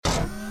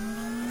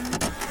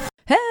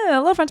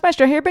Hello, friends.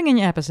 Maestro here, bringing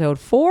you episode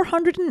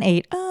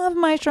 408 of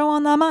Maestro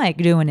on the Mic,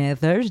 doing it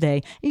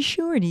Thursday,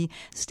 shorty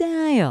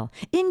style.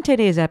 In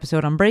today's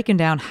episode, I'm breaking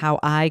down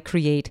how I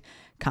create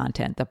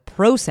content, the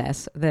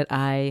process that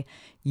I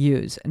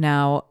use.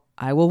 Now,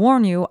 I will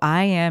warn you,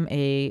 I am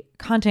a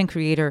content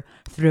creator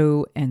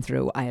through and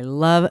through. I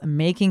love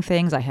making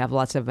things. I have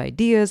lots of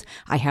ideas.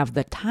 I have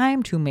the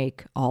time to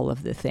make all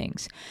of the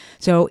things.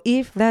 So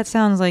if that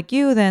sounds like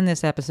you, then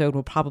this episode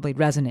will probably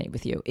resonate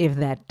with you. If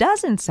that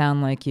doesn't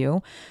sound like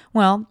you,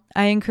 well,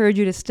 I encourage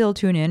you to still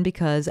tune in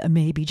because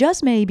maybe,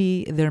 just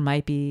maybe, there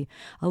might be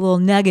a little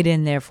nugget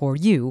in there for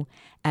you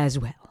as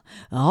well.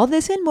 All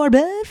this and more,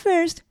 but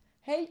first,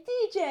 hey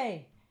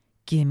DJ,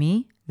 give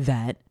me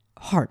that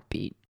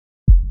heartbeat.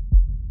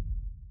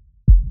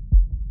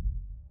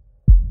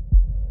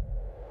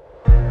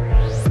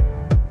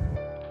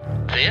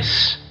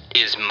 This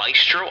is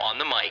Maestro on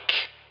the Mic,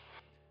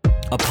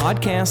 a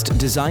podcast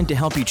designed to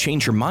help you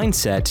change your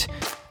mindset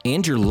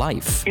and your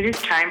life. It is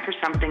time for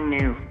something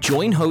new.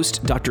 Join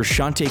host Dr.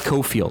 Shante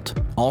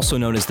Cofield, also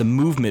known as the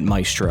Movement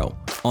Maestro,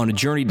 on a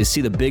journey to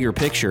see the bigger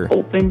picture,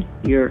 Open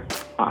your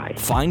eyes.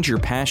 find your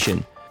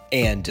passion,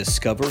 and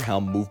discover how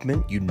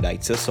movement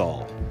unites us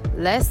all.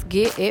 Let's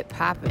get it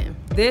poppin'.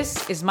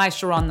 This is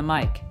Maestro on the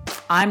Mic.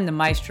 I'm the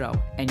Maestro,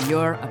 and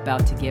you're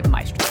about to get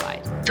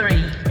maestrofied.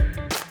 3,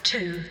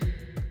 2,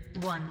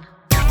 1.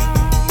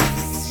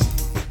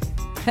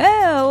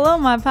 Hello,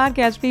 my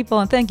podcast people,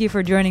 and thank you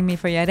for joining me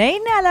for yet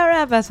another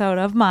episode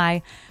of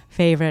my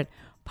favorite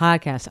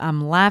podcast.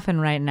 I'm laughing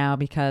right now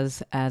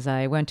because as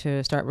I went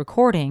to start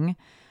recording,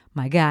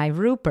 my guy,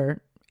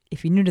 Rupert,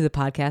 if you're new to the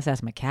podcast,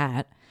 that's my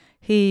cat,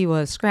 he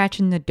was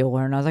scratching the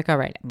door, and I was like, all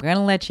right, I'm going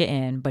to let you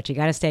in, but you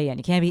got to stay in.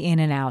 You can't be in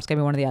and out. It's got to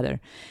be one or the other.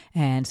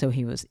 And so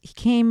he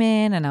came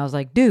in, and I was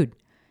like, dude,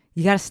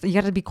 you got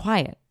to be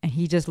quiet. And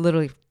he just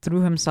literally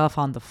threw himself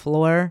on the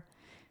floor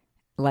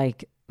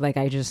like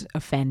I just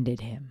offended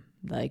him.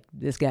 Like,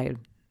 this guy,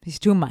 he's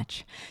too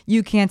much.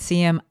 You can't see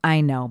him,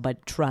 I know,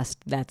 but trust,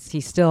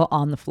 he's still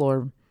on the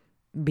floor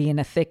being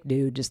a thick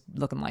dude, just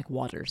looking like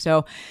water.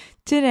 So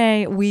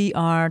today we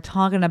are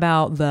talking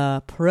about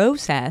the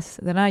process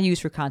that I use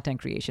for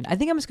content creation. I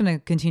think I'm just going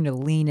to continue to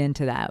lean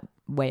into that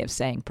way of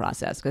saying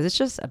process because it's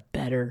just a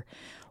better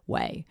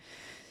way.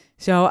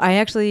 So I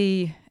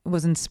actually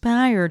was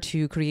inspired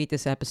to create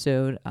this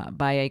episode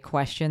by a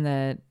question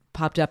that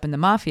popped up in the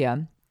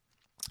Mafia.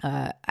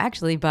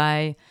 Actually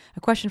by a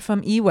question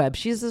from eWeb.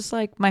 She's just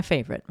like my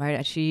favorite,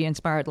 right? She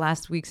inspired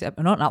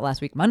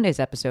Monday's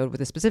episode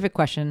with a specific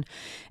question.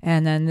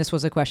 And then this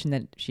was a question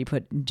that she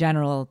put in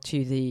general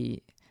to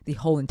the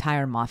whole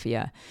entire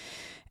Mafia.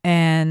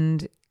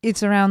 And it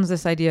surrounds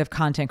this idea of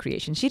content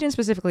creation. She didn't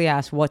specifically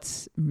ask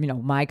what's,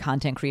 my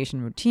content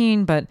creation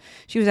routine, but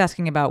she was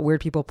asking about where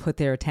people put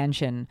their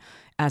attention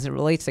as it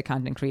relates to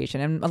content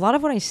creation. And a lot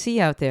of what I see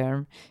out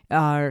there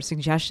are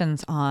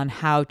suggestions on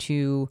how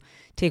to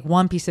take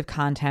one piece of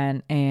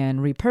content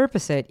and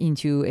repurpose it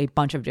into a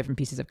bunch of different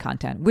pieces of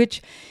content,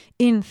 which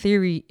in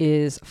theory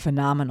is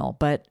phenomenal,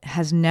 but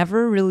has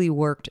never really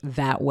worked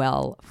that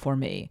well for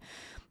me.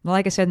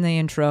 Like I said in the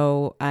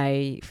intro,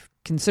 I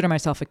consider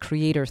myself a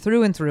creator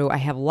through and through. I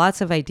have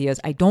lots of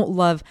ideas. I don't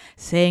love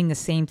saying the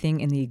same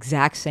thing in the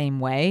exact same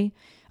way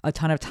a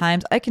ton of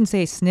times. I can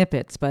say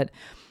snippets, but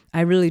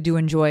I really do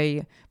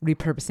enjoy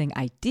repurposing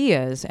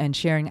ideas and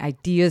sharing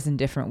ideas in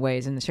different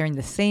ways and sharing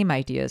the same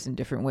ideas in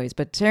different ways,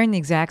 but sharing the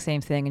exact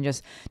same thing and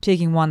just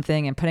taking one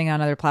thing and putting it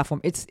on another platform,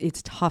 it's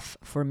tough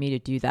for me to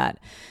do that.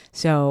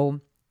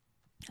 So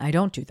I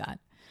don't do that.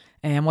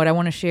 And what I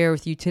want to share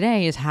with you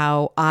today is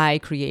how I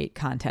create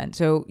content.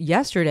 So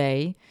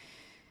yesterday,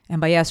 and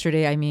by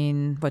yesterday, I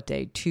mean, what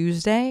day?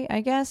 Tuesday,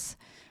 I guess?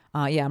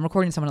 I'm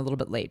recording someone a little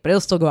bit late, but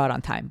it'll still go out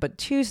on time. But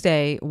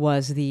Tuesday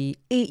was the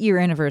 8-year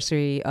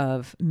anniversary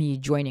of me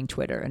joining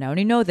Twitter. And I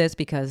only know this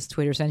because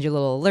Twitter sends you a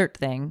little alert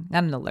thing.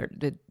 Not an alert.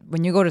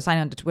 When you go to sign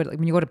on to Twitter,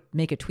 when you go to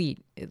make a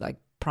tweet, it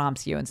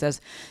prompts you and says,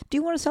 do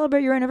you want to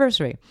celebrate your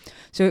anniversary?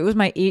 So it was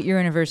my 8-year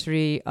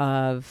anniversary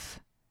of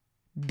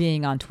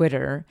being on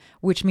Twitter,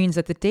 which means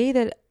that the day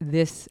that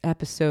this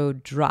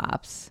episode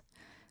drops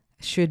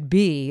should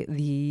be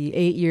the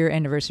 8-year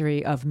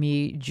anniversary of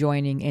me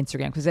joining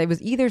Instagram, because it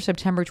was either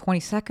September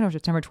 22nd or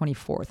September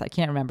 24th. I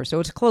can't remember.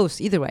 So it's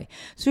close either way,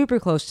 super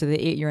close to the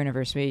 8-year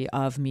anniversary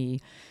of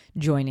me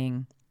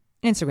joining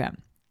Instagram.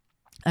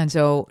 And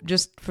so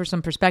just for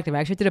some perspective, I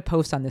actually did a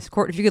post on this.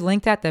 If you could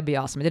link that, that'd be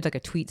awesome. I did like a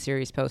tweet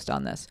series post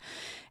on this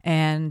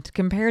and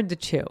compared the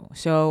two.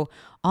 So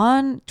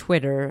on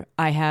Twitter,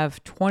 I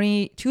have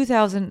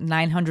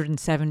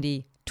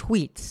 2,970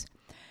 tweets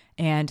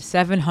and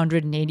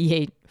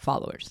 788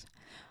 followers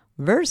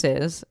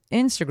versus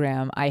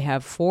Instagram. I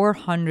have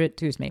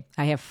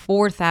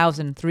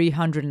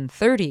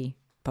 4,330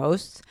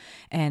 posts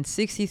and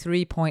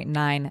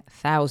 63.9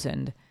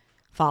 thousand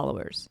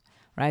followers,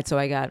 right? So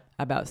I got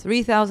about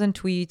 3,000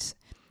 tweets,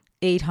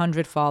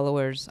 800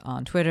 followers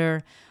on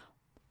Twitter,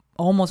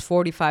 almost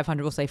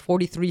 4,500, we'll say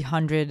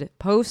 4,300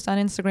 posts on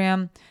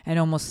Instagram, and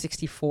almost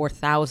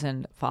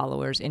 64,000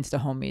 followers,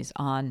 Insta homies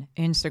on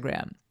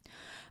Instagram.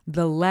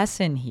 The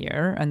lesson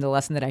here, and the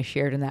lesson that I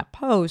shared in that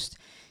post,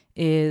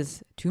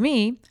 is, to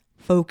me,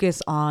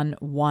 focus on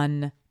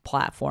one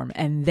platform,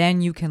 and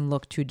then you can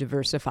look to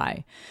diversify.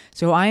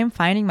 So I am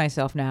finding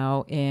myself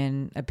now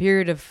in a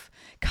period of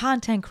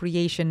content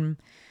creation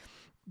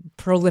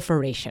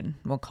proliferation,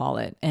 we'll call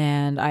it.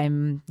 And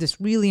I'm just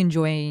really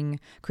enjoying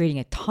creating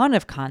a ton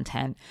of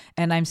content.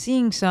 And I'm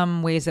seeing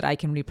some ways that I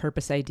can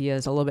repurpose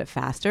ideas a little bit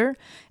faster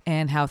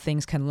and how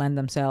things can lend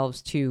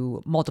themselves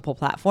to multiple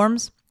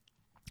platforms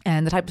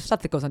and the type of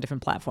stuff that goes on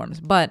different platforms.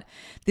 But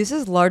this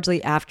is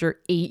largely after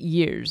 8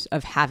 years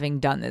of having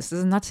done this. This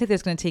is not to say that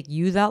it's going to take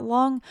you that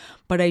long,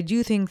 but I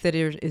do think that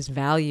there is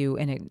value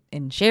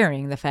in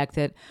sharing the fact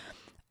that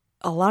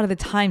a lot of the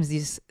times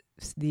these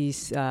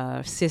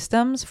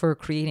systems for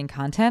creating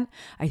content,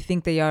 I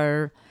think they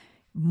are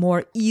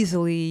more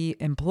easily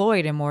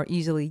employed and more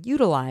easily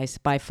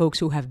utilized by folks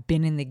who have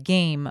been in the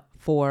game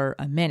for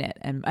a minute.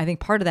 And I think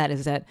part of that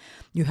is that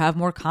you have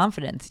more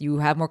confidence. You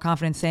have more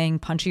confidence saying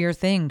punchier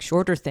things,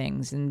 shorter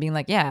things, and being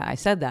like, yeah, I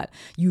said that.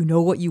 You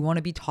know what you want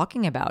to be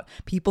talking about.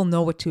 People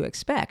know what to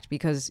expect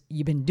because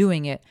you've been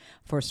doing it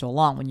for so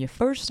long. When you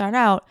first start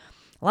out,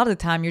 a lot of the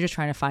time you're just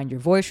trying to find your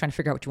voice, trying to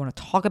figure out what you want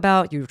to talk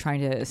about. You're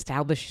trying to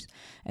establish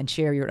and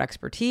share your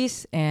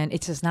expertise. And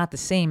it's just not the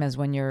same as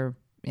when you're,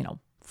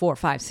 4,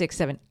 5, 6,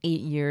 7, 8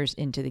 years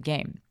into the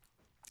game.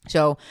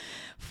 So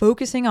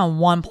focusing on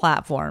one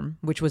platform,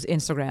 which was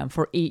Instagram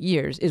for 8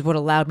 years, is what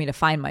allowed me to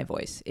find my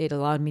voice. It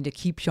allowed me to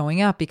keep showing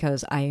up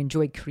because I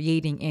enjoyed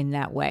creating in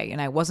that way.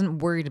 And I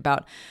wasn't worried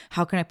about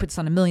how can I put this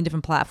on a million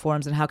different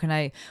platforms and how can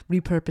I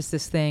repurpose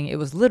this thing. It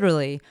was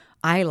literally,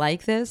 I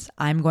like this,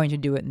 I'm going to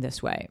do it in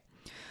this way.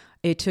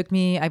 It took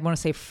me, I want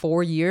to say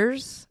 4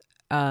 years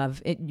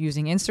of it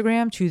using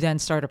Instagram to then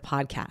start a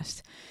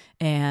podcast.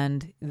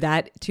 And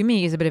that, to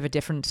me, is a bit of a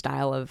different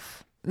style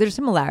of, there's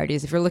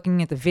similarities if you're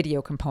looking at the video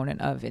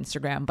component of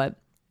Instagram, but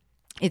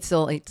it's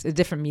a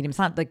different medium. It's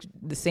not like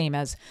the same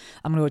as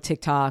I'm going to go to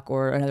TikTok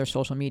or another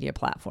social media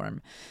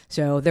platform.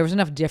 So there was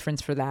enough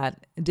difference with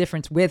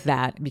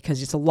that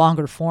because it's a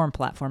longer form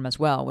platform as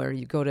well, where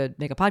you go to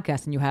make a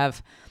podcast and you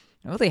have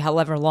really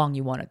however long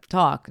you want to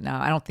talk.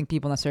 Now, I don't think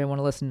people necessarily want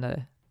to listen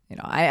to,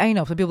 I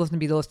know some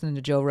people listening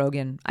to Joe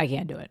Rogan. I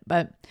can't do it,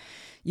 but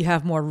you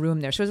have more room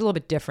there. So it's a little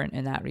bit different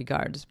in that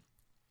regards.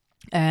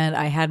 And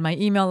I had my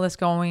email list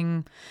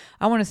going.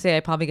 I want to say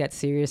I probably got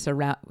serious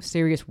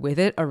with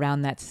it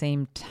around that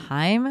same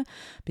time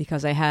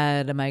because I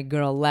had my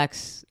girl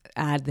Lex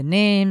add the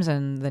names,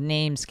 and the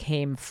names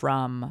came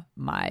from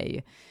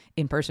my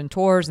in-person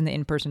tours, and the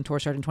in-person tour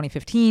started in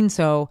 2015.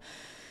 So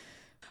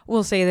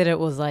we'll say that it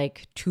was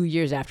like 2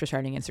 years after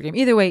starting Instagram.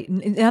 Either way,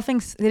 they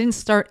didn't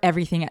start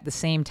everything at the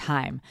same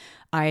time.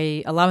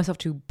 I allow myself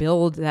to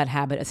build that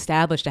habit,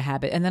 establish a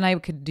habit, and then I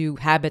could do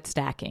habit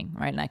stacking,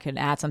 right? And I could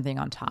add something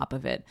on top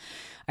of it.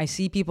 I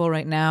see people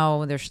right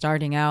now, they're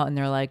starting out and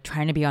they're like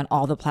trying to be on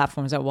all the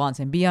platforms at once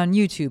and be on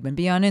YouTube and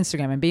be on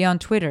Instagram and be on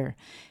Twitter.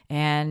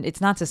 And it's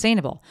not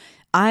sustainable.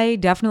 I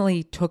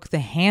definitely took the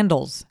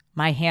handles,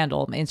 my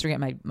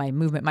Instagram, my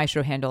Movement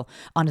Maestro handle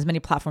on as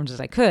many platforms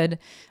as I could.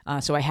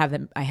 So I had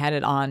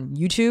it on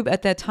YouTube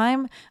at that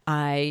time.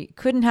 I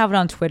couldn't have it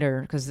on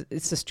Twitter because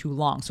it's just too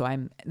long. So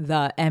I'm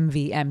the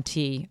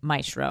MVMT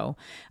Maestro.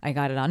 I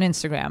got it on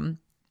Instagram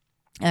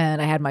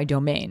and I had my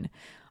domain.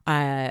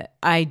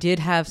 I did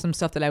have some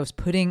stuff that I was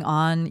putting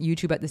on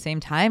YouTube at the same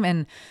time.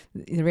 And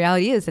the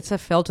reality is that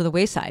stuff fell to the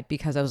wayside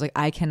because I was like,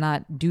 I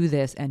cannot do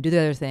this and do the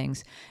other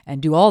things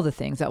and do all the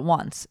things at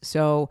once.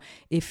 So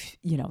if,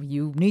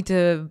 you need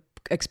to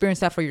experience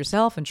that for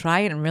yourself and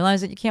try it and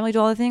realize that you can't really do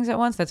all the things at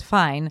once, that's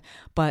fine.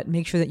 But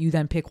make sure that you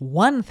then pick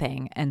one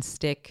thing and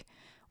stick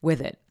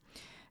with it.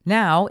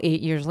 Now,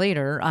 8 years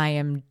later, I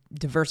am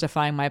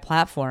diversifying my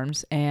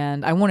platforms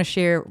and I want to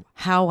share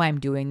how I'm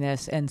doing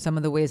this and some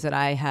of the ways that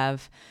I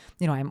have,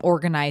 I'm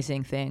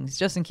organizing things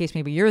just in case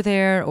maybe you're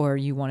there or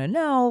you want to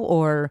know,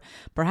 or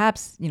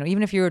perhaps,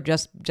 even if you're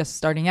just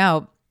starting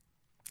out,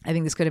 I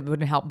think this would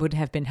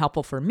have been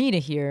helpful for me to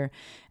hear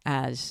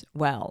as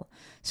well.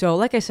 So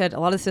like I said, a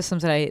lot of the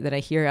systems that I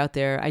hear out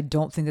there, I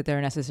don't think that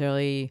they're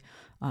necessarily,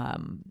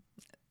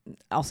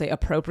 I'll say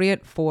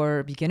appropriate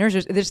for beginners.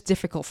 It's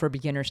difficult for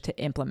beginners to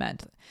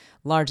implement,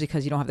 largely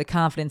because you don't have the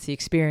confidence, the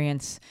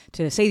experience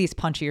to say these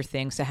punchier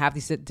things, to have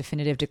these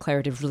definitive,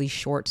 declarative, really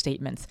short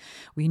statements.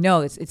 We know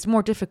it's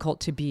more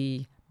difficult to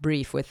be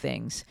brief with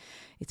things.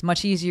 It's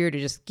much easier to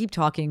just keep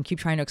talking, keep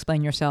trying to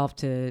explain yourself,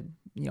 to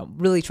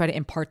really try to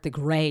impart the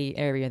gray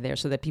area there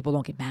so that people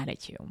don't get mad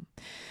at you.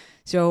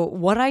 So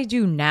what I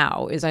do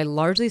now is I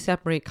largely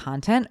separate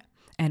content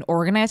and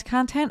organize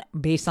content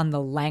based on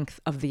the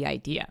length of the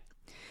idea.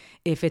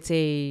 If it's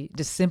a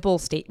just simple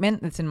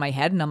statement that's in my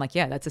head and I'm like,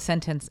 yeah, that's a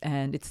sentence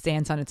and it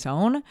stands on its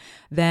own,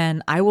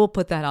 then I will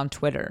put that on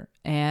Twitter.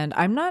 And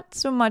I'm not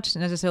so much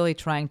necessarily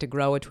trying to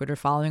grow a Twitter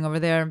following over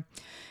there.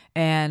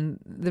 And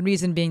the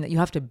reason being that you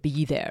have to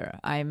be there.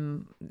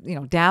 I'm,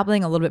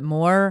 dabbling a little bit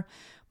more,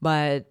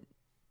 but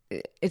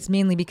it's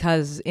mainly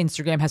because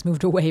Instagram has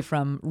moved away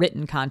from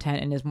written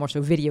content and is more so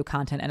video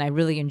content. And I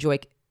really enjoy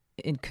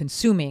in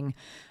consuming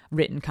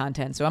written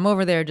content. So I'm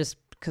over there just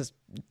because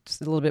it's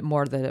a little bit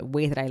more the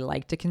way that I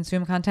like to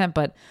consume content.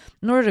 But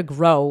in order to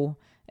grow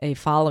a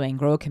following,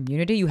 grow a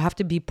community, you have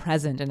to be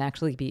present and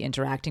actually be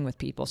interacting with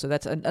people. So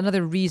that's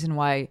another reason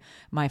why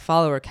my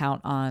follower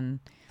count on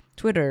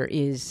Twitter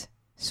is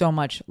so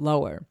much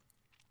lower.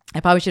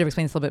 I probably should have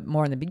explained this a little bit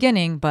more in the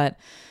beginning, but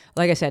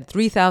like I said,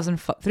 3,000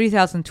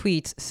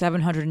 tweets,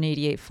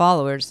 788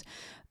 followers.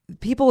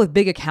 People with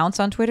big accounts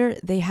on Twitter,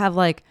 they have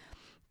like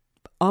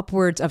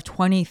upwards of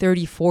 20,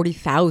 30,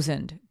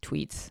 40,000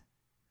 tweets,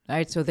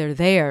 right? So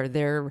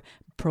they're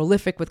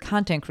prolific with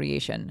content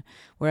creation,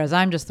 whereas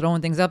I'm just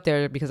throwing things up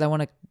there because I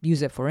want to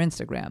use it for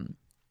Instagram.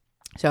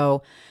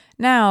 So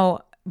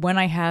now when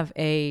I have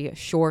a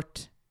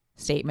short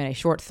statement, a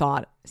short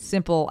thought,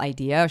 simple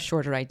idea, a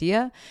shorter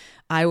idea,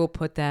 I will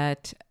put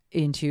that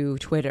into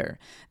Twitter.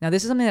 Now,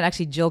 this is something that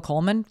actually Jill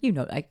Coleman,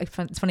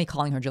 it's funny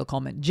calling her Jill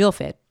Coleman, Jill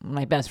Fit, one of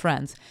my best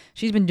friends.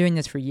 She's been doing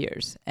this for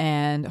years.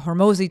 And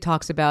Hormozi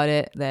talks about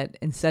it, that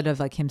instead of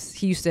like him,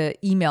 he used to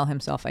email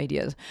himself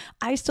ideas.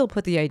 I still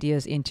put the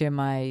ideas into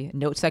my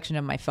notes section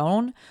of my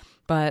phone,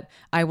 but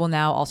I will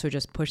now also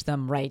just push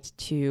them right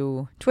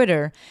to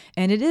Twitter.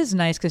 And it is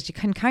nice because you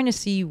can kind of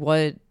see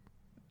what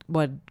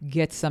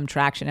gets some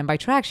traction. And by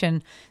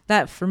traction,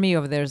 that for me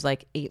over there is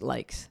like 8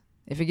 likes.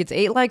 If it gets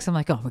 8 likes, I'm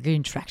like, oh, we're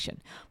getting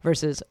traction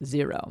versus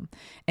 0.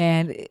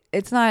 And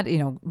it's not,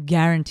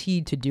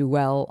 guaranteed to do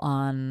well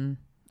on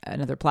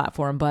another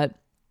platform, but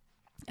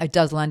it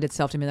does lend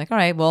itself to me like, all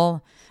right,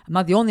 well, I'm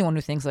not the only one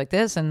who thinks like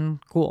this,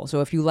 and cool.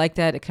 So if you like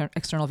that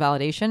external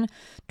validation,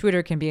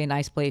 Twitter can be a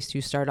nice place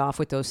to start off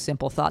with those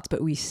simple thoughts.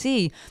 But we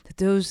see that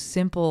those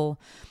simple,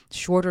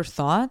 shorter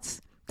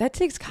thoughts, that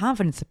takes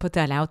confidence to put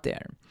that out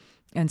there.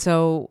 And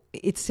so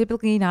it's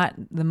typically not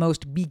the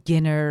most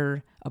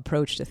beginner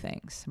approach to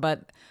things.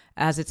 But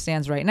as it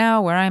stands right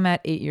now, where I'm at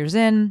 8 years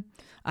in,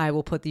 I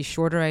will put these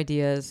shorter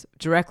ideas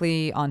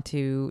directly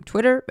onto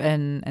Twitter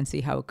and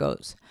see how it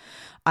goes.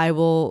 I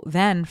will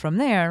then from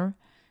there,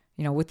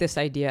 with this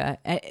idea,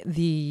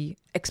 the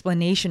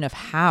explanation of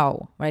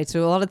how, right?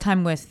 So a lot of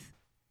time with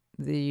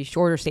the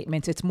shorter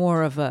statements, it's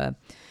more of a,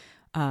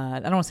 I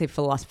don't want to say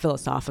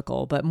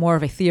philosophical, but more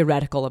of a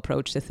theoretical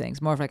approach to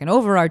things, more of like an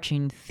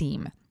overarching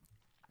theme.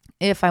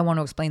 If I want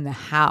to explain the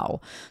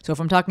how. So if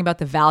I'm talking about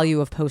the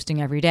value of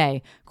posting every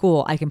day,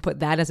 cool, I can put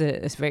that as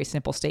a very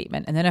simple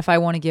statement. And then if I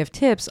want to give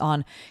tips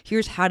on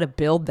here's how to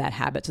build that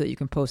habit so that you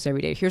can post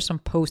every day, here's some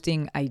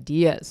posting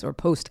ideas or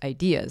post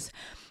ideas,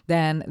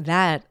 then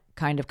that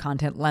kind of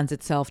content lends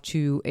itself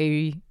to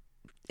an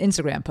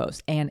Instagram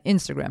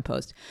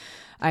post.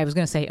 I was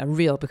going to say a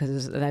reel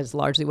because that is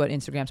largely what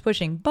Instagram's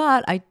pushing,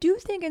 but I do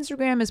think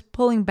Instagram is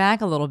pulling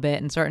back a little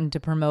bit and starting to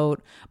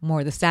promote more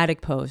of the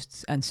static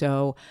posts. And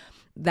so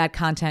that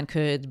content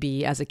could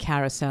be as a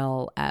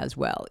carousel as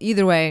well.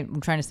 Either way,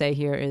 I'm trying to say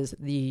here is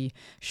the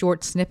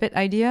short snippet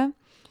idea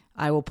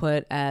I will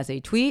put as a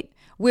tweet,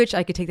 which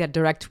I could take that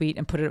direct tweet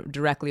and put it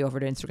directly over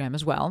to Instagram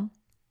as well.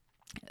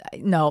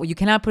 No, you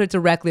cannot put it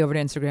directly over to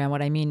Instagram.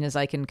 What I mean is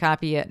I can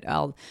copy it,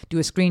 I'll do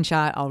a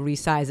screenshot, I'll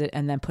resize it,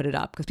 and then put it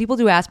up. Because people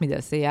do ask me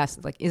this. They ask,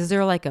 like, is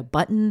there like a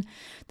button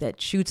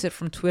that shoots it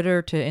from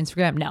Twitter to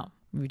Instagram? No.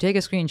 You take a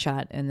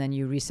screenshot and then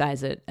you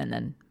resize it and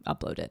then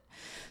upload it.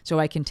 So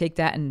I can take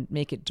that and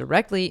make it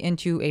directly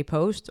into a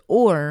post,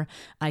 or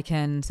I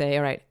can say,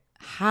 all right,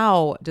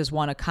 how does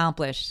one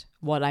accomplish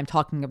what I'm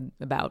talking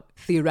about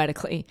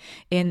theoretically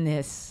in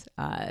this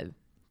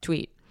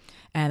tweet?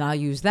 And I'll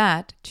use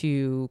that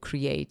to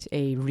create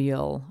a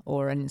reel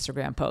or an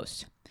Instagram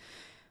post.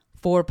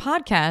 For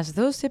podcasts,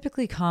 those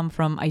typically come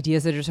from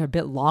ideas that are just a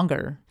bit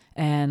longer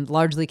and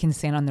largely can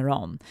stand on their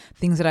own.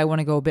 Things that I want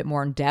to go a bit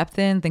more in depth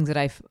in, things that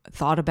I've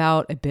thought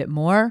about a bit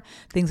more,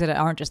 things that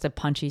aren't just a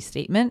punchy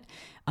statement,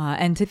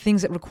 and to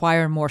things that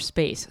require more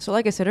space. So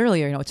like I said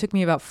earlier, it took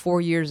me about 4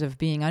 years of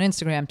being on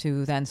Instagram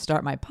to then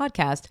start my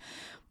podcast,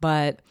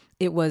 but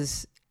I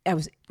was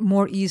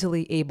more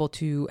easily able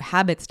to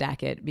habit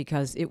stack it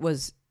because it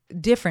was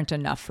different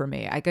enough for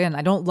me. Again,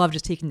 I don't love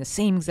just taking the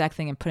same exact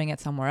thing and putting it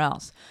somewhere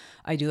else.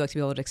 I do like to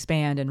be able to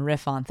expand and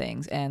riff on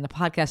things, and the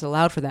podcast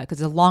allowed for that because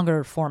it's a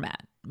longer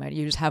format, right?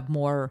 You just have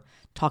more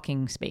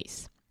talking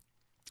space.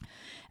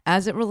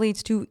 As it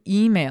relates to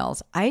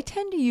emails, I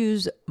tend to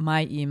use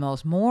my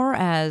emails more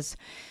as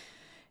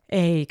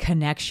a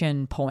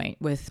connection point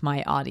with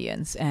my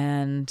audience,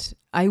 and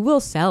I will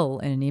sell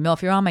in an email.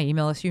 If you're on my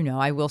email list,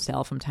 I will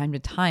sell from time to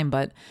time,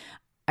 but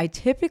I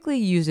typically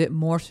use it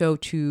more so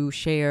to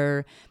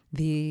share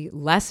the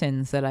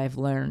lessons that I've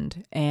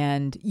learned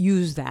and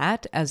use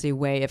that as a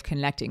way of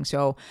connecting.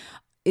 So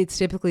it's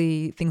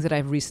typically things that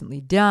I've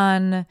recently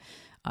done,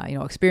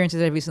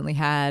 experiences I've recently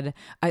had,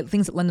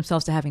 things that lend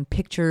themselves to having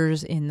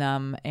pictures in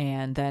them,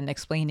 and then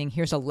explaining,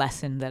 here's a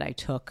lesson that I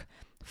took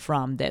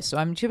from this. So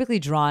I'm typically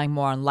drawing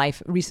more on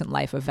recent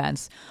life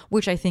events,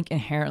 which I think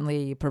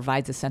inherently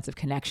provides a sense of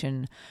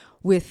connection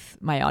with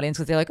my audience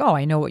because they're like, oh,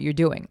 I know what you're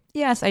doing.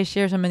 Yes, I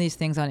share some of these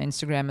things on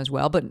Instagram as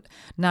well, but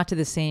not to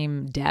the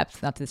same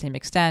depth, not to the same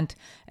extent.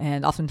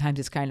 And oftentimes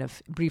it's kind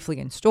of briefly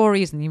in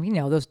stories and,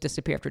 those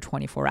disappear after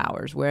 24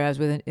 hours. Whereas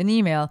with an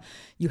email,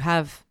 you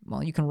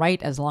can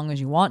write as long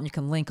as you want. You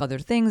can link other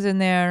things in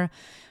there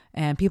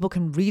and people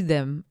can read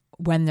them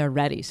when they're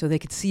ready. So they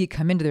could see it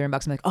come into their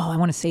inbox and be like, oh, I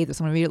want to save this.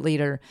 I want to read it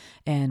later.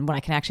 And when I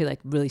can actually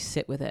really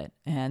sit with it.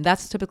 And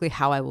that's typically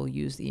how I will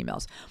use the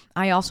emails.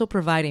 I also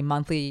provide a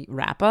monthly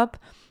wrap up,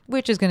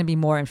 which is going to be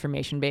more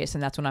information based.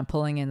 And that's when I'm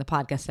pulling in the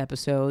podcast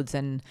episodes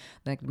and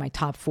my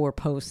top 4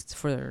 posts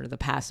for the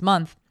past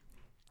month.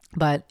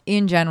 But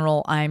in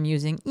general, I'm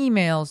using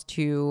emails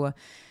to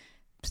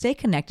stay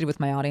connected with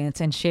my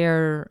audience and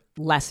share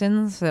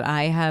lessons that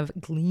I have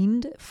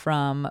gleaned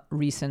from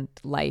recent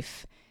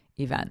life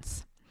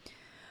events.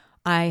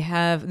 I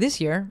have this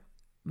year,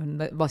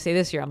 well, say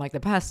this year, I'm like the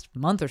past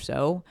month or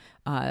so,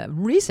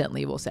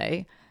 recently we'll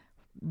say,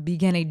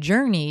 began a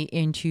journey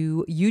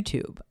into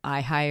YouTube.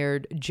 I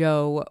hired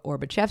Joe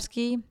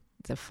Orbachevsky.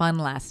 It's a fun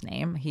last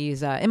name.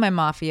 He's in my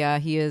mafia.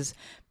 He is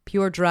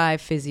Pure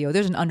Drive Physio.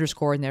 There's an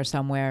underscore in there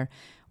somewhere.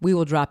 We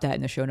will drop that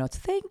in the show notes.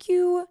 Thank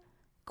you,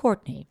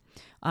 Courtney.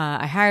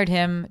 I hired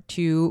him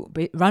to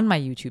run my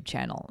YouTube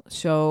channel.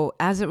 So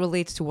as it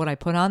relates to what I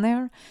put on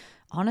there,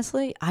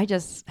 honestly, I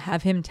just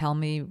have him tell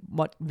me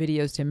what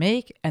videos to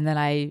make, and then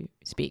I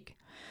speak.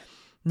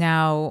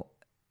 Now,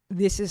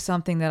 this is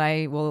something that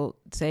I will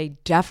say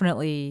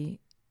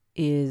definitely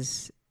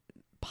is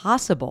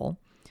possible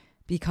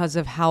because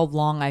of how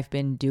long I've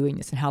been doing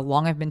this and how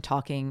long I've been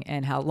talking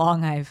and how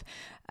long I've,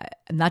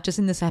 not just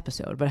in this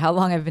episode, but how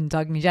long I've been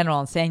talking in general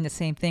and saying the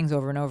same things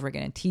over and over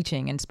again and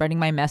teaching and spreading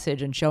my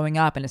message and showing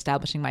up and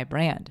establishing my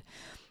brand.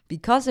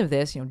 Because of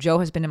this, Joe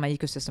has been in my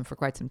ecosystem for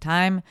quite some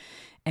time,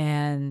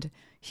 and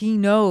he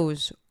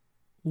knows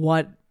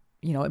what,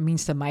 it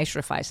means to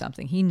maestrify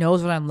something. He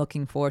knows what I'm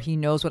looking for. He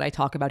knows what I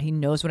talk about. He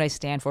knows what I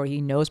stand for.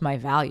 He knows my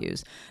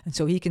values. And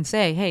so he can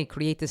say, hey,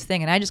 create this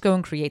thing. And I just go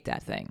and create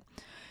that thing.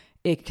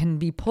 It can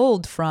be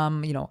pulled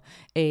from,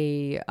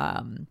 a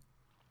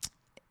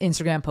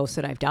Instagram post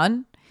that I've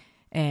done.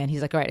 And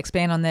he's like, all right,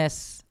 expand on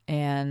this.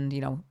 And,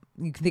 you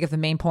can think of the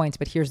main points,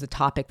 but here's the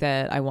topic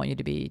that I want you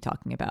to be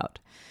talking about.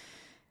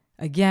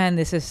 Again,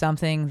 this is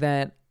something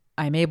that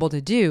I'm able to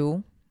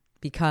do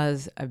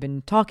because I've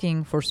been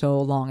talking for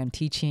so long and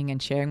teaching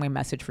and sharing my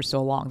message for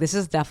so long. This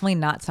is definitely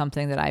not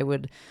something that I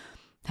would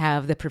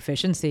have the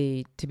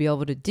proficiency to be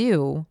able to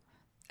do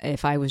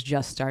if I was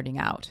just starting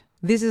out.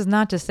 This is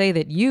not to say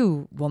that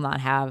you will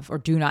not have or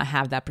do not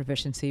have that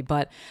proficiency,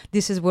 but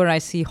this is where I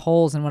see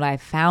holes and what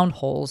I've found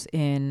holes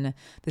in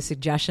the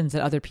suggestions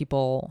that other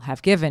people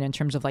have given in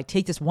terms of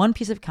take this one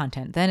piece of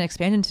content, then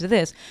expand into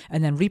this,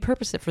 and then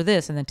repurpose it for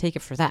this, and then take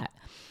it for that.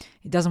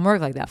 It doesn't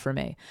work like that for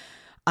me.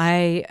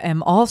 I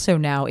am also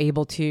now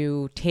able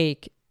to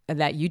take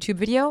that YouTube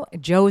video.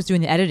 Joe is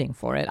doing the editing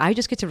for it. I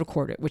just get to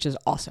record it, which is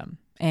awesome.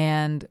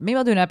 And maybe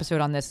I'll do an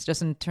episode on this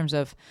just in terms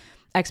of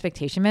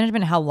expectation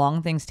management and how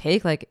long things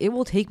take. It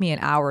will take me an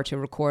hour to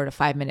record a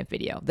 5-minute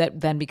video that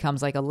then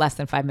becomes a less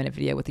than 5-minute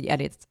video with the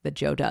edits that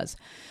Joe does.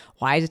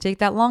 Why does it take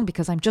that long?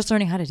 Because I'm just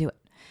learning how to do it.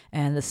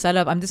 And the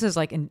setup, this is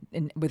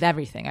with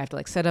everything. I have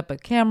to set up a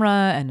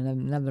camera and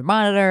another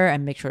monitor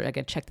and make sure I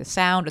can check the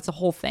sound. It's a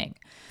whole thing.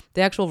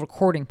 The actual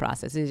recording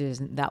process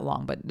isn't that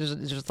long, but there's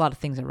a lot of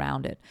things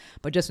around it.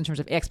 But just in terms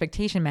of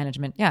expectation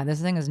management, yeah,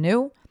 this thing is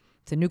new.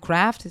 It's a new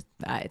craft.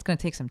 It's going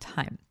to take some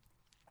time.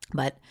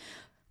 But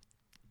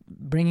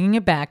bringing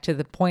it back to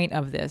the point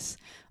of this,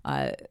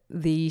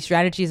 the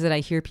strategies that I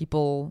hear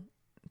people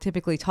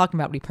typically talking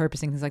about,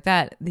 repurposing, things like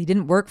that, they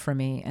didn't work for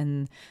me,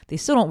 and they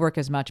still don't work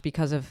as much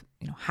because of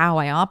how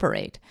I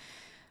operate.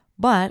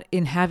 But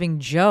in having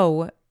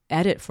Joe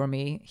edit for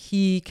me,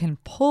 he can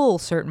pull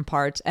certain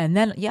parts, and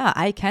then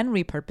I can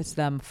repurpose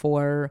them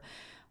for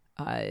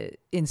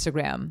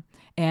Instagram.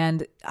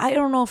 And I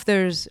don't know if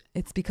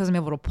it's because I'm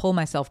able to pull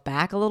myself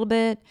back a little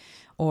bit,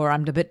 or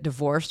I'm a bit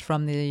divorced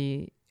from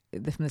the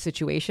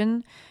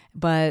situation,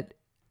 but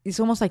it's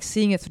almost like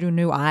seeing it through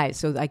new eyes.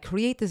 So I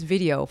create this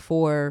video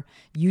for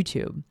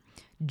YouTube.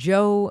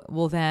 Joe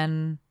will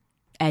then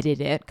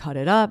edit it, cut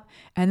it up,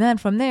 and then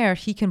from there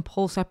he can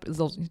pull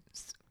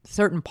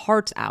certain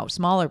parts out,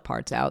 smaller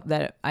parts out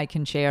that I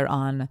can share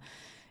on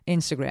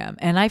Instagram.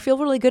 And I feel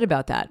really good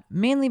about that,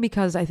 mainly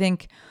because I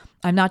think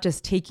I'm not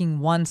just taking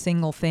one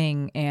single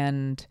thing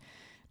and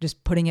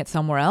just putting it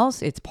somewhere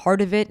else. It's part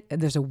of it.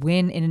 There's a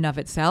win in and of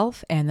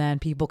itself. And then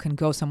people can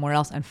go somewhere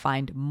else and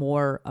find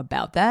more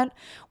about that,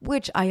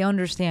 which I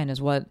understand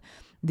is what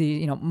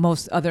the,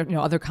 most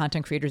other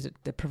content creators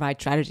that provide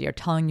strategy are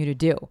telling you to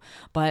do.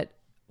 But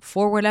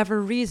for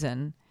whatever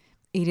reason,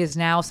 it is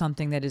now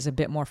something that is a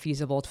bit more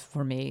feasible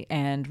for me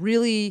and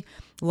really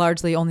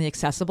largely only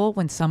accessible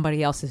when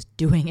somebody else is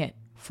doing it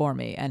for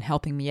me and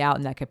helping me out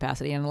in that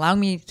capacity and allowing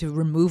me to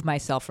remove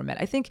myself from it.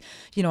 I think,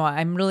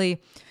 I'm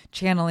really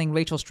channeling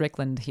Rachel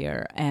Strickland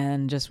here.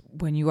 And just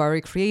when you are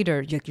a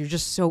creator, you're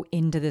just so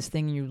into this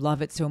thing and you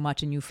love it so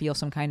much and you feel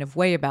some kind of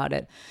way about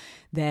it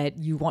that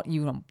you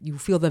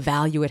feel the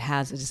value it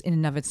has just in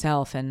and of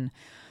itself. And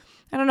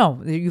I don't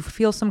know, you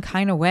feel some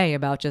kind of way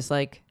about just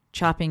like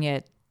chopping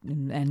it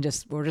and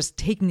just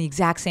taking the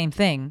exact same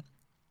thing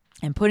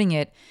and putting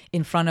it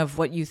in front of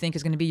what you think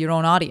is going to be your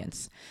own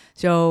audience.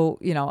 So,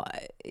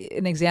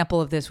 an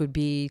example of this would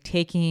be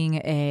taking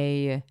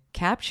a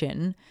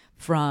caption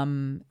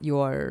from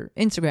your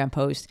Instagram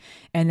post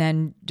and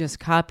then just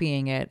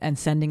copying it and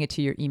sending it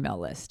to your email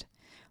list.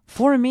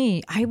 For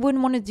me, I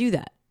wouldn't want to do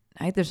that.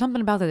 Right? There's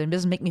something about that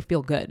doesn't make me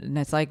feel good. And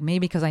it's like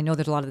maybe because I know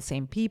there's a lot of the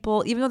same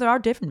people, even though there are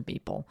different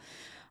people.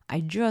 I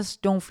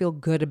just don't feel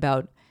good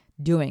about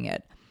doing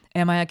it.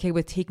 Am I okay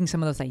with taking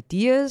some of those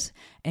ideas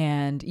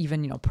and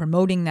even,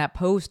 promoting that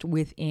post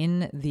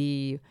within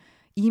the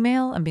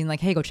email and being like,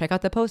 hey, go check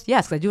out that post?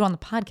 Yes, because I do it on the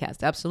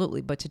podcast.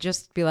 Absolutely. But to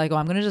just be like,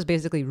 I'm going to just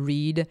basically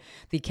read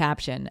the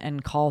caption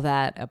and call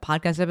that a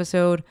podcast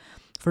episode,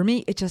 for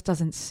me, it just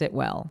doesn't sit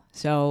well.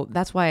 So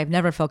that's why I've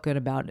never felt good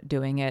about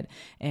doing it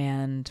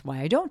and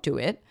why I don't do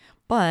it.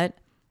 But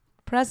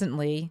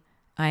presently,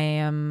 I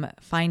am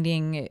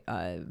finding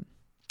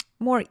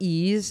more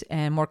ease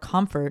and more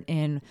comfort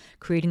in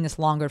creating this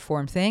longer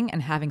form thing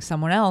and having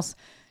someone else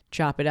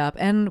chop it up.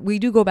 And we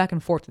do go back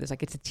and forth with this.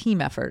 Like it's a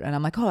team effort. And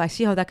I'm like, I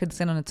see how that could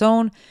sit on its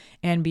own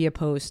and be a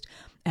post.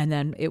 And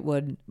then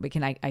we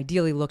can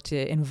ideally look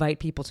to invite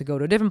people to go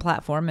to a different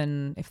platform.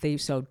 And if they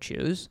so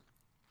choose,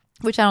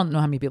 which I don't know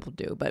how many people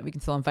do, but we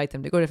can still invite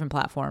them to go to a different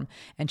platform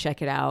and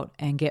check it out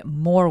and get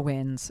more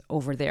wins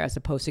over there as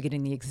opposed to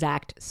getting the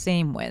exact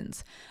same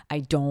wins. I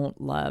don't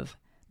love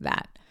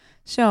that.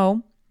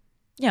 So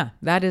yeah,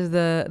 that is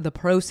the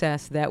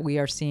process that we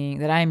are seeing,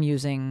 that I'm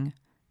using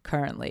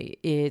currently.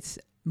 It's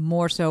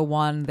more so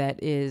one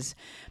that is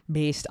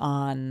based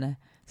on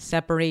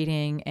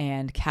separating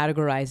and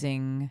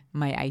categorizing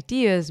my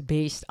ideas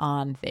based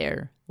on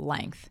their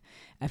length.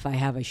 If I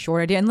have a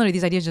short idea, and literally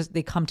these ideas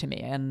they come to me,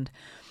 and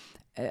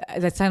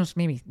that sounds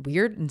maybe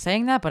weird in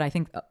saying that, but I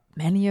think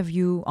many of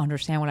you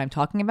understand what I'm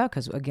talking about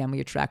because, again, we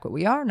attract what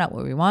we are, not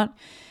what we want.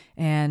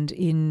 And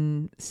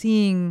in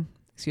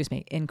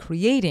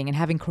creating and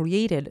having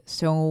created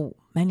so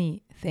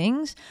many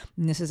things,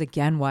 and this is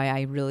again why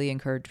I really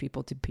encourage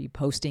people to be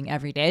posting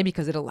every day,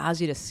 because it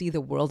allows you to see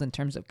the world in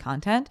terms of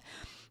content.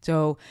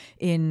 So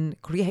in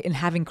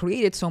having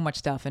created so much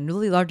stuff and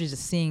really largely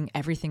just seeing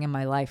everything in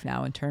my life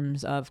now in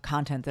terms of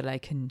content that I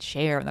can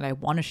share and that I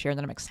want to share and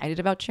that I'm excited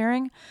about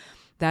sharing,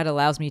 that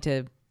allows me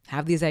to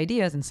have these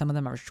ideas, and some of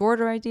them are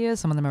shorter ideas,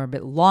 some of them are a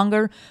bit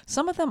longer,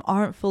 some of them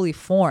aren't fully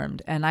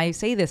formed. And I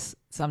say this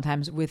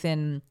sometimes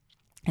within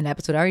an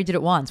episode. I already did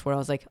it once where I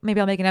was like, maybe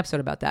I'll make an episode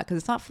about that because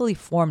it's not fully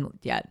formed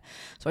yet.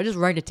 So I just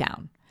write it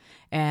down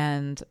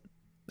and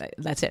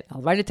that's it.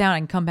 I'll write it down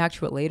and come back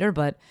to it later,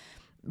 but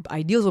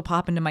ideas will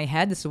pop into my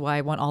head. This is why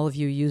I want all of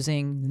you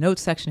using the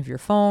notes section of your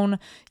phone.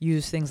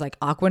 Use things like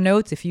Aqua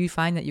Notes. If you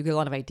find that you get a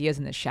lot of ideas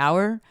in the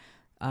shower,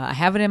 I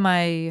have it in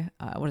my,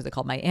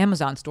 my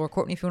Amazon store.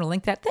 Courtney, if you want to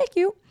link that, thank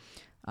you.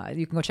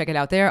 You can go check it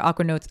out there.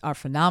 Aqua Notes are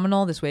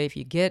phenomenal. This way, if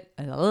you get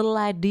a little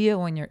idea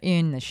when you're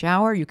in the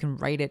shower, you can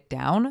write it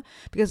down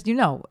because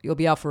you'll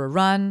be out for a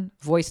run.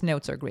 Voice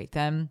notes are great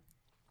then.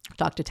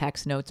 Talk to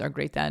text notes are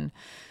great then.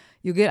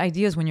 You get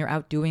ideas when you're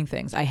out doing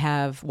things. I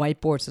have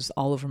whiteboards just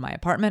all over my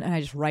apartment and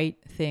I just write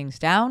things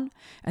down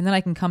and then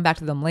I can come back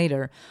to them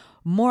later.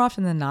 More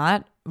often than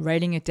not,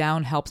 writing it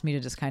down helps me to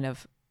just kind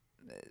of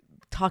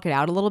talk it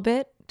out a little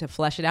bit, to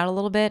flesh it out a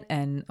little bit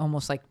and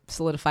almost like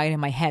solidify it in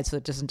my head so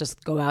it doesn't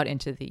just go out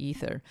into the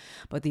ether.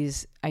 But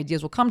these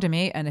ideas will come to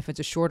me, and if it's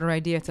a shorter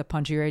idea, it's a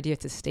punchier idea,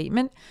 it's a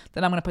statement,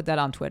 then I'm going to put that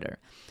on Twitter.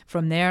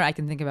 From there, I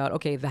can think about,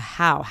 okay, the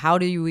how. How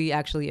do we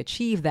actually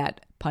achieve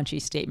that punchy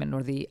statement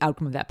or the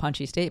outcome of that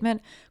punchy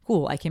statement?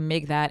 Cool, I can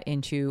make that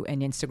into an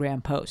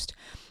Instagram post.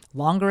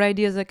 Longer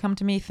ideas that come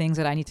to me, things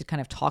that I need to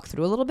kind of talk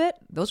through a little bit,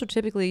 those are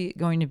typically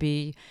going to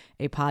be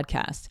a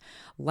podcast.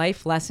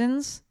 Life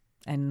lessons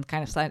and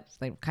kind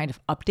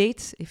of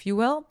updates, if you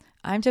will,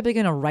 I'm typically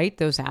going to write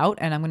those out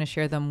and I'm going to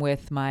share them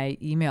with my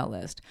email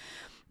list.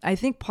 I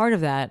think part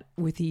of that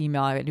with the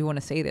email, I do want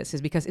to say this,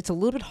 is because it's a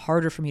little bit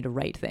harder for me to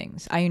write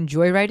things. I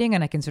enjoy writing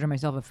and I consider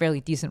myself a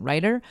fairly decent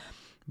writer,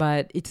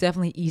 but it's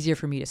definitely easier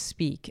for me to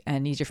speak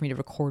and easier for me to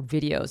record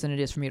videos than it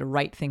is for me to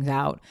write things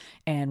out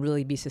and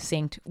really be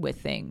succinct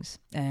with things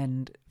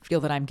and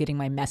feel that I'm getting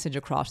my message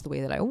across the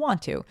way that I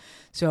want to.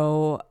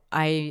 So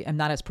I am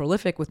not as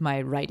prolific with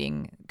my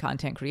writing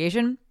content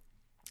creation,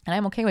 and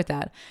I'm okay with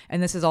that.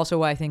 And this is also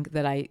why I think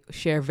that I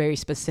share very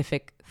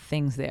specific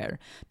things there,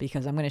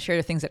 because I'm going to share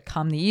the things that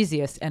come the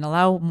easiest and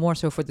allow more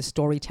so for the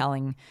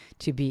storytelling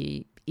to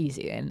be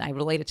easy. And I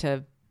relate it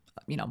to,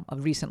 a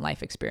recent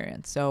life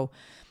experience. So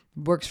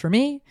works for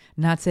me.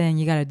 Not saying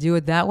you got to do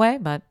it that way,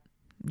 but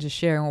just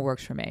sharing what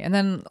works for me. And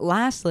then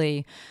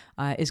lastly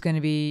is going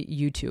to be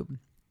YouTube.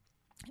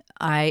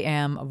 I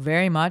am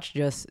very much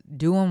just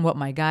doing what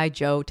my guy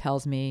Joe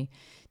tells me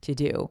to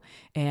do.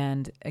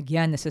 And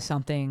again, this is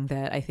something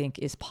that I think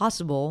is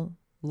possible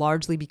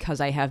largely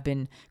because I have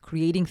been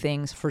creating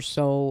things for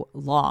so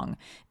long.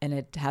 And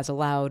it has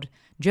allowed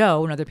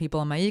Joe and other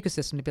people in my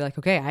ecosystem to be like,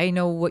 okay, I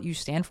know what you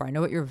stand for. I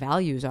know what your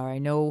values are. I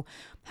know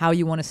how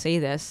you want to say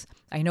this.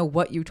 I know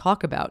what you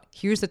talk about.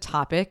 Here's the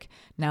topic.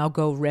 Now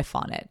go riff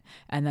on it.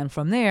 And then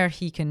from there,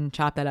 he can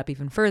chop that up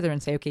even further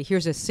and say, okay,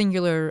 here's a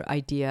singular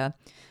idea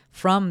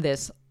from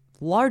this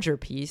larger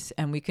piece,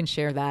 and we can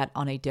share that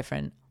on a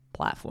different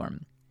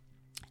platform.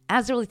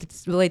 As it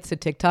relates to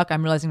TikTok,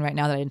 I'm realizing right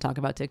now that I didn't talk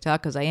about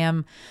TikTok because I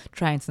am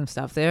trying some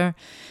stuff there.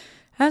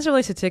 As it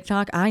relates to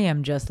TikTok, I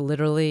am just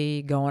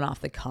literally going off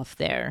the cuff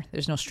there.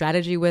 There's no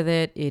strategy with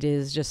it. It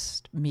is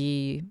just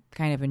me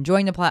kind of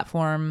enjoying the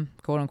platform,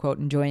 quote unquote,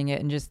 enjoying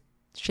it, and just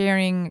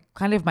sharing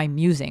kind of my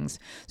musings.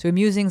 So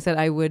musings that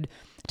I would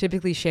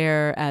typically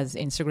share as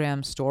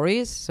Instagram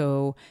stories.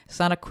 So it's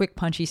not a quick,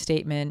 punchy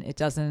statement. It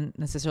doesn't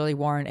necessarily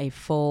warrant a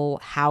full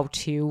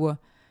how-to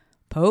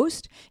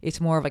post. It's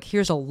more of like,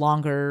 here's a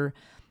longer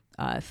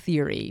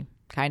theory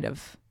kind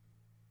of,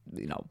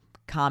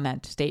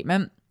 comment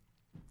statement.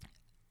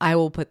 I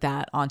will put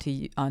that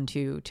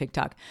onto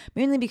TikTok,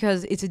 mainly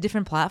because it's a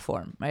different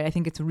platform, right? I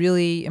think it's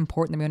really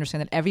important that we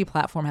understand that every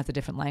platform has a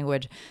different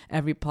language.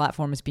 Every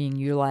platform is being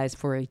utilized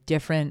for a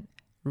different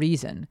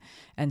reason.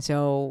 And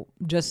so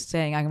just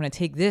saying, I'm going to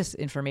take this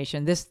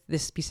information, this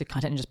piece of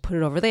content and just put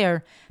it over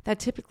there, that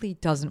typically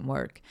doesn't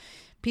work.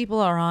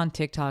 People are on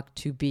TikTok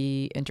to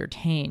be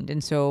entertained.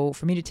 And so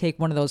for me to take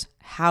one of those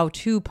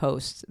how-to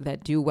posts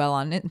that do well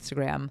on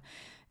Instagram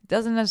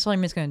doesn't necessarily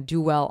mean it's going to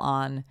do well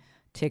on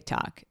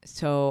TikTok.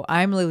 So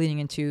I'm really leaning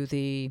into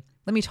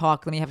let me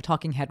have a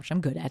talking head, which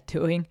I'm good at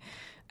doing,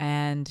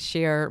 and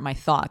share my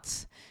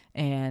thoughts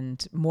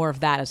and more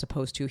of that as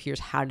opposed to here's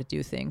how to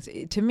do things.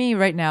 To me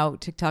right now,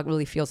 TikTok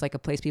really feels like a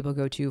place people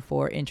go to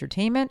for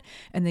entertainment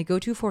and they go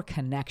to for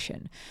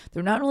connection.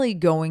 They're not really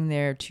going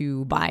there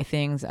to buy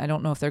things. I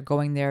don't know if they're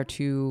going there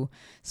to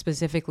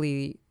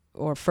specifically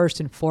or first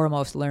and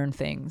foremost learn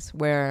things,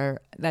 where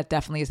that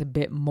definitely is a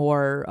bit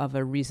more of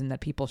a reason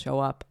that people show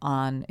up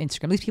on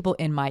Instagram, at least people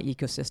in my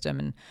ecosystem,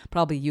 and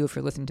probably you if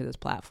you're listening to this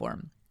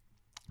platform.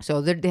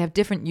 So they have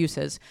different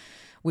uses,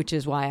 which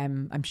is why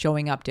I'm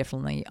showing up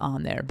differently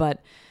on there.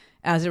 But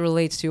as it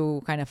relates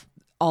to kind of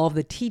all of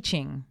the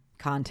teaching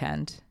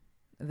content,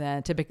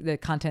 the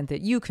content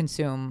that you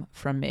consume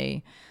from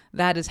me,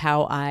 that is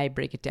how I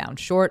break it down.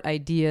 Short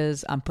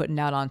ideas I'm putting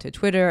out onto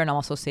Twitter, and I'm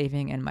also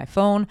saving in my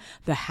phone.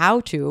 The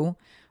how-to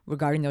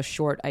regarding those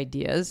short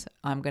ideas,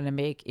 I'm going to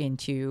make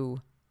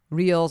into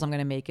Reels. I'm going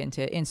to make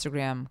into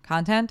Instagram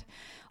content.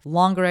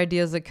 Longer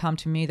ideas that come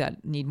to me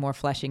that need more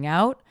fleshing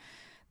out,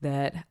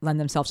 that lend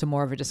themselves to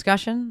more of a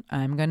discussion,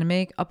 I'm going to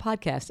make a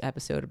podcast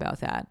episode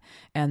about that.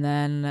 And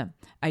then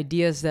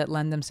ideas that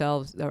lend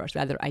themselves, or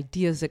rather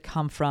ideas that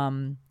come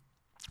from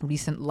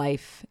recent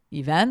life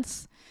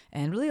events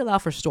and really allow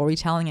for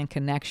storytelling and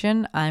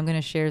connection, I'm going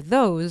to share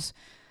those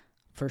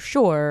for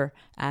sure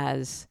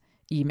as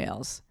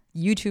emails.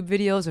 YouTube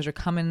videos, those are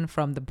coming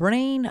from the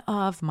brain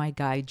of my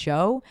guy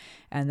Joe,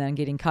 and then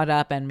getting cut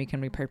up, and we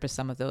can repurpose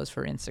some of those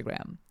for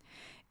Instagram.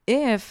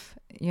 If,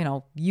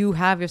 you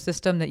have your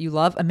system that you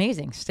love,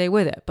 amazing, stay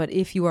with it. But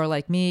if you are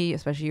like me,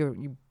 especially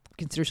you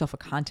consider yourself a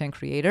content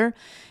creator,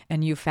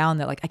 and you found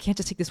that I can't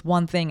just take this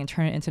one thing and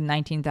turn it into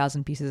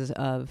 19,000 pieces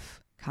of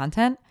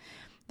content,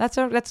 that's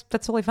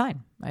totally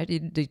fine, right?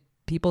 The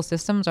people's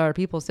systems are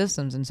people's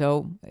systems. And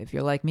so if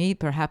you're like me,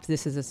 perhaps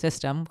this is a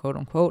system, quote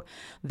unquote,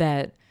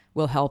 that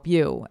will help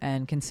you,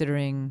 and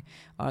considering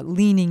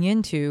leaning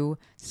into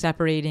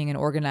separating and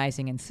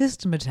organizing and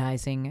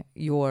systematizing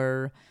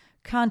your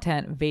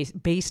content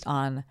based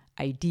on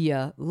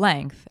idea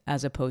length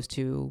as opposed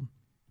to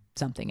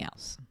something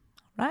else,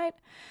 right?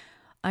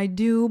 I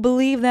do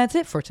believe that's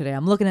it for today.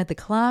 I'm looking at the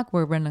clock.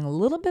 We're running a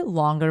little bit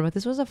longer, but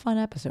this was a fun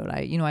episode.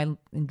 I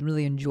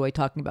really enjoy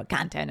talking about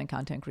content and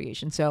content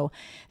creation. So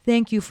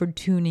thank you for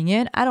tuning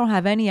in. I don't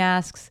have any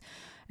asks,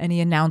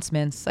 any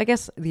announcements. I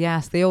guess they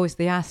ask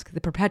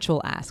the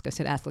perpetual ask. I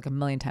said ask like a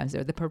million times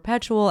there. The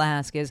perpetual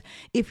ask is,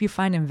 if you're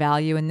finding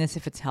value in this,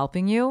 if it's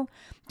helping you,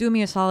 do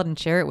me a solid and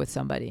share it with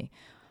somebody,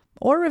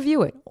 or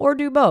review it, or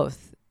do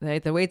both.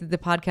 Right? The way that the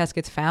podcast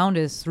gets found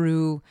is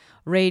through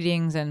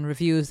ratings and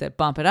reviews that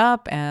bump it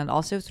up, and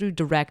also through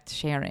direct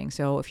sharing.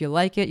 So if you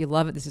like it, you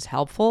love it, this is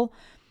helpful,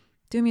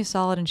 do me a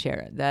solid and share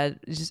it.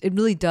 It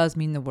really does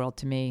mean the world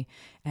to me.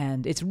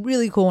 And it's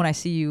really cool when I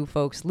see you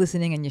folks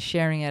listening and you're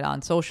sharing it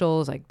on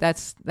socials.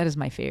 That is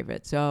my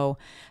favorite. So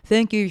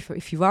thank you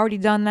if you've already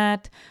done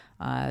that.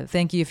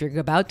 Thank you if you're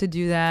about to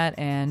do that.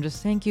 And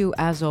just thank you,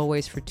 as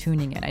always, for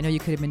tuning in. I know you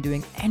could have been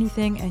doing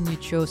anything and you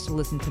chose to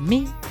listen to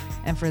me.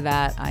 And for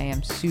that, I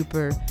am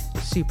super,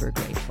 super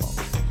grateful.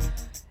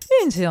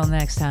 Until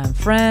next time,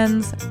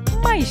 friends,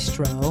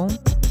 Maestro